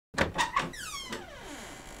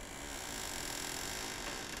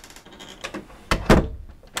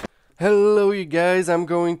Hello you guys, I'm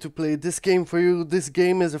going to play this game for you. This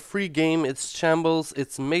game is a free game, it's Shambles,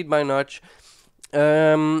 it's made by Notch.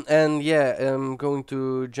 And yeah, I'm going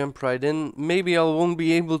to jump right in. Maybe I won't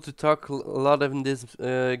be able to talk a lot in this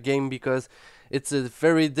game because it's a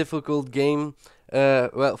very difficult game.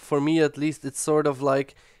 Well, for me at least, it's sort of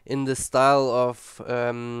like in the style of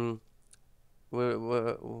in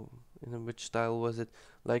which style was it?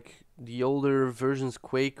 Like the older versions,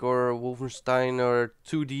 Quake or Wolfenstein or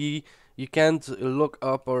 2D. You can't look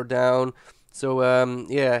up or down. So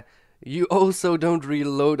yeah, you also don't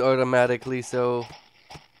reload automatically. So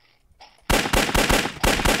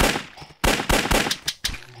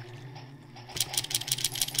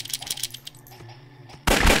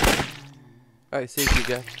I saved you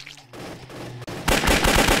guys.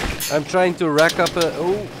 I'm trying to rack up a.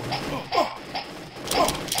 Oh.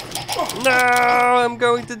 No, I'm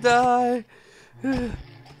going to die.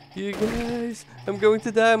 You guys, I'm going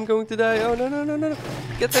to die. I'm going to die. Oh no no no no no!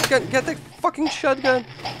 Get that gun! Get that fucking shotgun!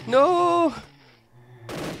 No!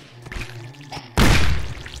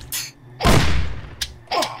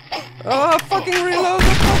 Oh, fucking reload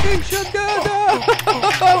the fucking shotgun! No!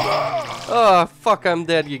 Oh fuck! I'm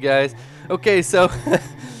dead, you guys. Okay, so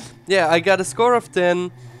yeah, I got a score of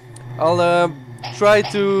 10. I'll try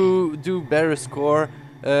to do better score.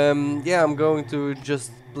 Yeah, I'm going to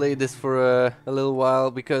just play this for a little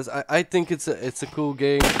while because I think it's a cool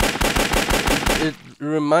game. It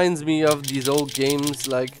reminds me of these old games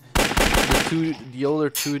like the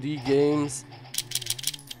older 2D games.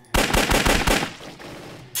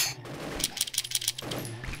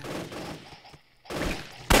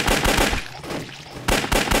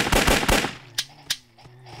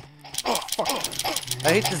 Oh fuck! I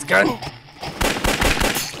hate this gun.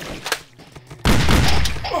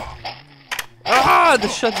 Ah, the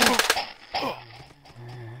shotgun.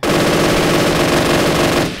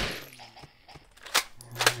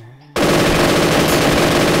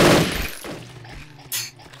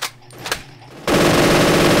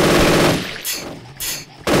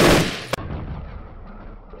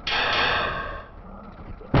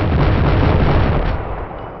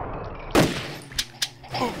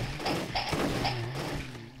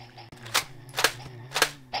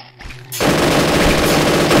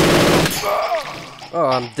 Oh,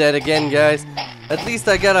 I'm dead again, guys. At least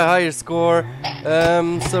I got a higher score.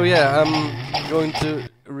 So yeah, I'm going to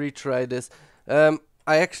retry this. I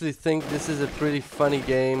actually think this is a pretty funny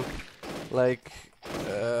game. Like,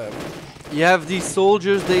 you have these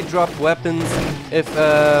soldiers, they drop weapons. If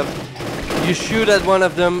you shoot at one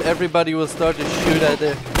of them, everybody will start to shoot at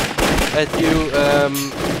you.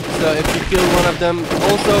 So if you kill one of them,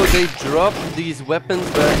 also they drop these weapons,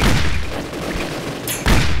 but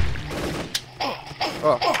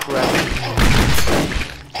oh crap.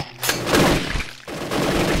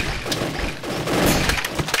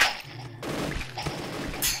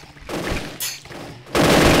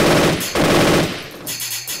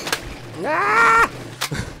 Ah!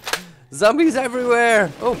 Zombies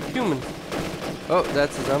everywhere! Oh, human. Oh,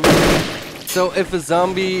 that's a zombie. So if a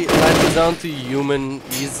zombie latches onto a human,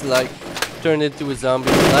 he's like turned into a zombie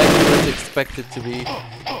like you would expect it to be.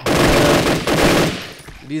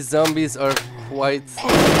 These zombies are quite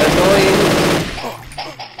annoying.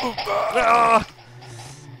 Ah!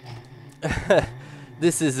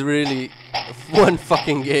 This is really one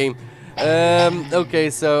fucking game. Okay,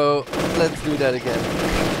 so let's do that again.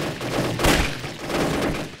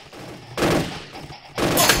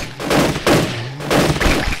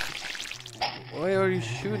 Why are you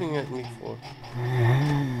shooting at me for?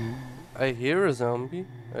 I hear a zombie.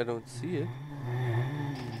 I don't see it.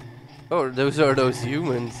 Oh, those are those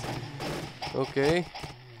humans. Okay.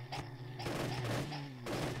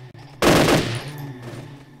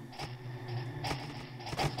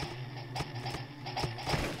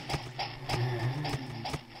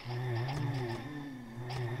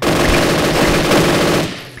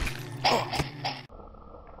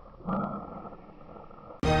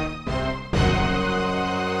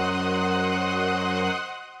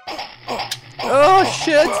 Oh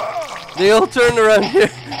shit! They all turned around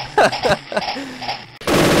here.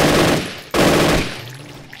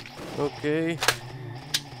 Okay.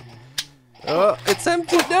 Oh, it's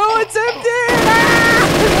empty! No, it's empty!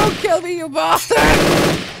 Ah! Don't kill me, you bastard!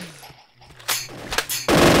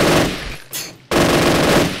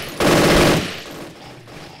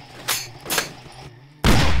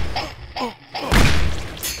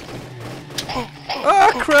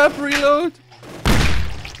 Ah, crap! Reload!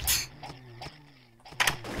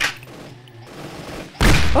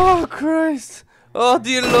 Oh Christ! Oh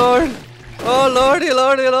dear Lord! Oh lordy,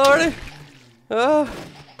 lordy, lordy!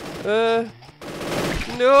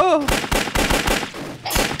 No!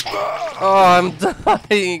 Oh, I'm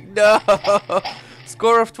dying! No!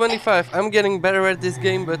 Score of 25. I'm getting better at this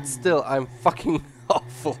game, but still, I'm fucking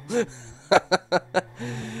awful.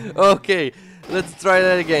 Okay, let's try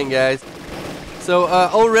that again, guys. So,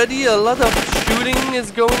 already a lot of shooting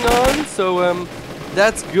is going on, so,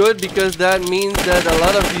 that's good, because that means that a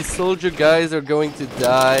lot of these soldier guys are going to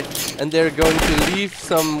die, and they're going to leave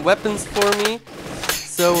some weapons for me.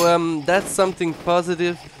 So, that's something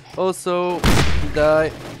positive. Also,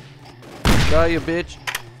 die. Die, you bitch.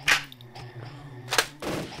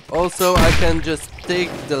 Also, I can just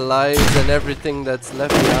take the lives and everything that's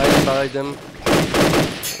left behind by them.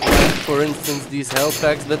 Like, for instance, these health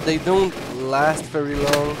packs, but they don't last very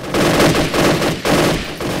long.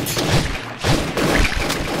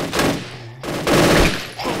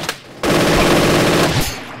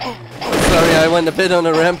 Sorry, I went a bit on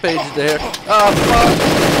a rampage there. Oh, fuck!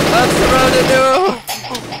 I'm surrounded! No!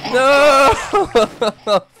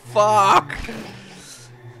 No! Fuck!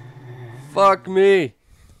 Fuck me!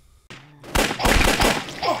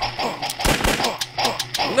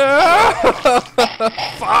 No!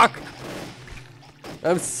 Fuck!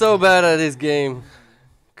 I'm so bad at this game.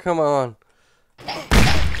 Come on.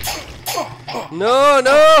 No,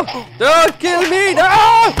 no! Don't kill me!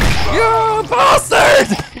 No! You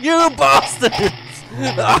bastard! You bastards!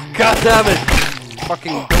 Ah, God damn it!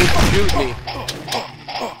 Fucking don't shoot me.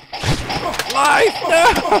 Life! No!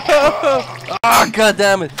 Ah, God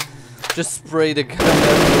damn it! Just spray the gun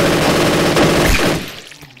everywhere.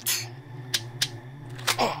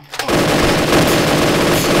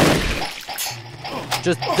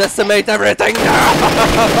 Just decimate everything! No!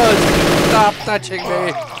 Stop touching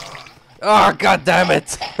me! Oh, God damn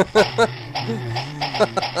it!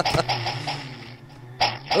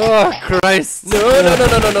 Oh, Christ! No, no, no,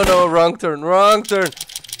 no, no, no, no! Wrong turn, wrong turn!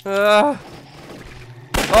 Oh,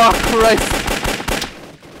 Christ!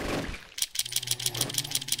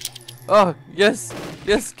 Oh, yes!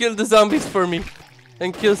 Yes, kill the zombies for me!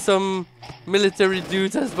 And kill some military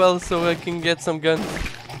dudes as well, so I can get some guns.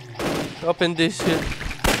 Up in this shit.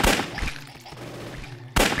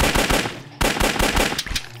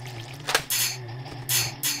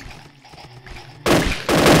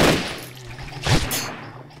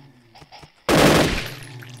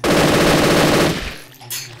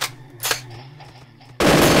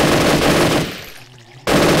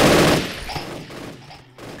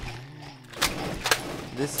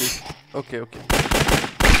 This is okay, okay.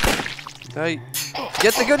 Die.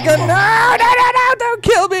 Get the good gun. No, no, no, no! Don't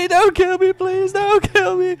kill me! Don't kill me, please! Don't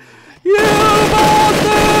kill me! You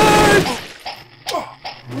bastard!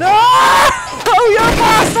 No! Oh, you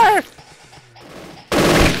bastard!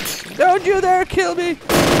 Don't you dare kill me!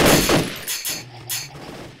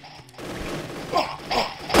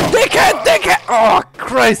 Dickhead! Dickhead! Oh,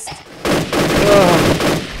 Christ! Oh.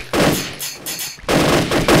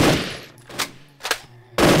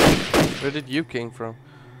 Where did you came from?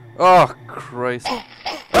 Oh, Christ.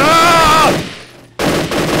 Ah!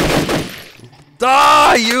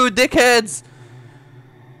 Die, you dickheads!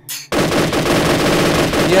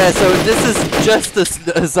 Yeah, so this is just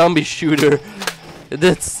a zombie shooter.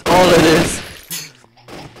 That's all it is.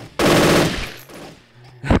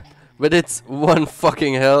 But it's one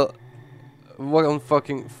fucking hell. One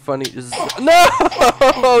fucking funny. No!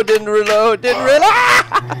 Didn't reload. Didn't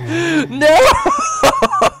reload. No!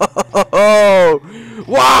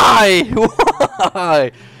 Why?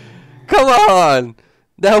 Why? Come on!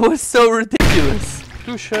 That was so ridiculous.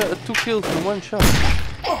 Two kills in one shot.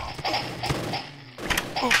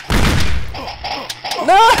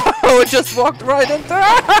 No! It just walked right into.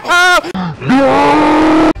 I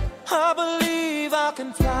believe I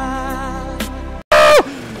can fly.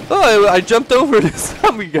 Oh, I jumped over this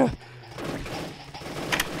zombie guy.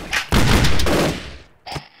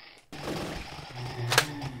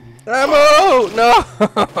 Ammo! No!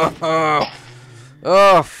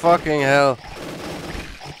 Oh, fucking hell.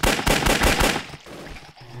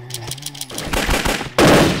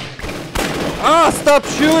 Ah, oh, stop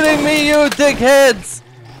shooting me, you dickheads!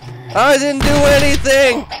 I didn't do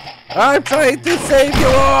anything! I'm trying to save you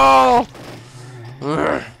all!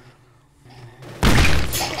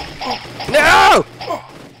 No!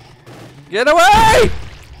 Get away!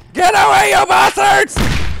 Get away, you bastards!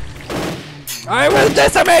 I will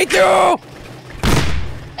decimate you!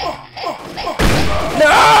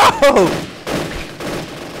 No!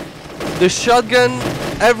 The shotgun,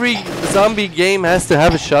 every zombie game has to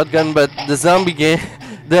have a shotgun, but the zombie game,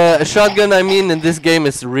 the shotgun I mean in this game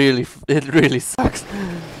is really, it really sucks.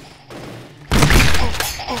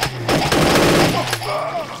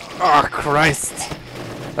 Oh, Christ.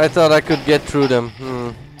 I thought I could get through them.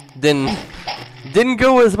 Didn't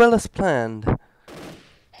go as well as planned.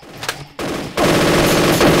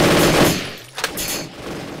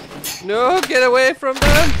 No, get away from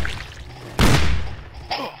them!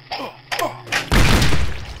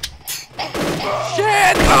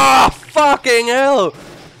 Shit! Oh, fucking hell!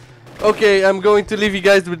 Okay, I'm going to leave you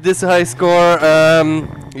guys with this high score.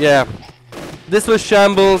 Yeah. This was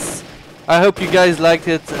Shambles. I hope you guys liked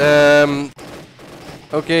it.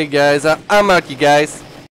 Okay, guys, I'm out, you guys.